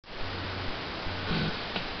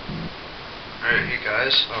Alright, hey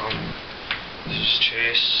guys, this is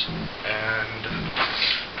Chase, and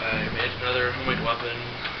I made another homemade weapon.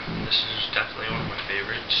 This is definitely one of my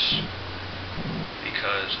favorites,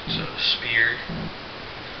 because it's a spear.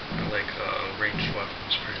 I like ranged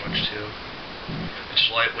weapons pretty much too. It's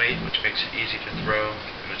lightweight, which makes it easy to throw,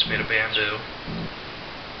 and it's made of bamboo.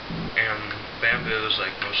 And bamboo is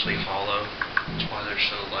like mostly hollow, that's why they're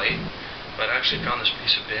so light. But I actually found this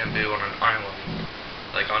piece of bamboo on an island.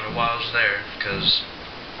 Like on a while I was there, because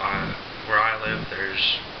where I live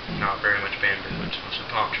there's not very much bamboo, it's mostly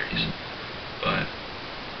palm trees. But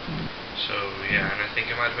so yeah, and I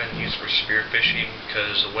think it might have been used for spear fishing,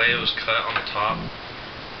 because the way it was cut on the top,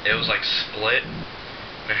 it was like split,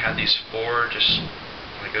 and it had these four just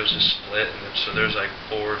like it was just split, and then, so there's like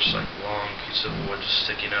four just like long pieces of wood just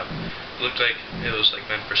sticking up. It looked like it was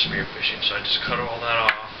like meant for spear fishing, so I just cut all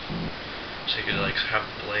that off so you could like have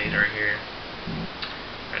the blade right here.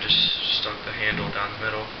 I just stuck the handle down the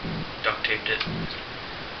middle, duct taped it.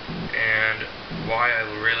 And why I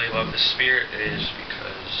really love this spear is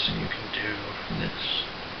because you can do this.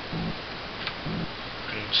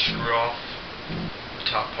 You can screw off the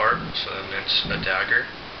top part, so then it's a dagger.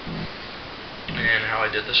 And how I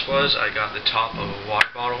did this was, I got the top of a water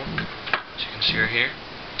bottle, as you can see right here,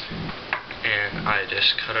 and I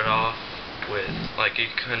just cut it off with, like,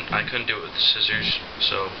 I couldn't do it with scissors.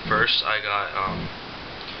 So first I got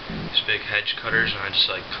these big hedge cutters, and I just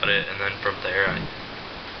like cut it, and then from there I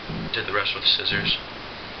did the rest with scissors,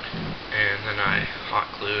 and then I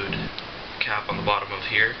hot glued the cap on the bottom of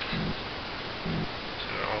here, so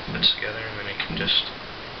it all fits together, and then you can just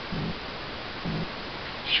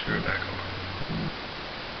screw it back on.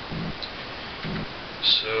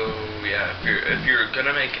 So yeah, if you're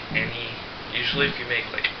gonna make any, usually if you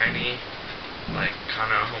make like any like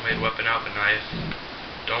kind of homemade weapon out of a knife,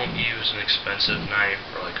 don't use an expensive knife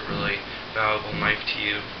or like a really valuable knife to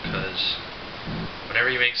you, because whenever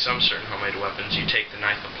you make some certain homemade weapons, you take the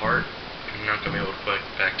knife apart and you're not going to be able to put it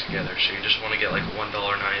back together. So you just want to get like a $1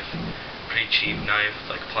 knife, pretty cheap knife,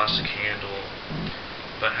 like plastic handle,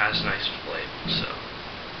 but has a nice blade. So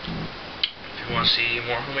if you want to see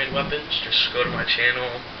more homemade weapons, just go to my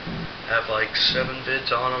channel. I have like 7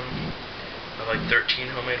 vids on them. I have like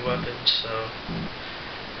 13 homemade weapons, so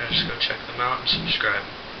just go check them out and subscribe.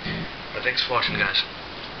 But thanks for watching, guys.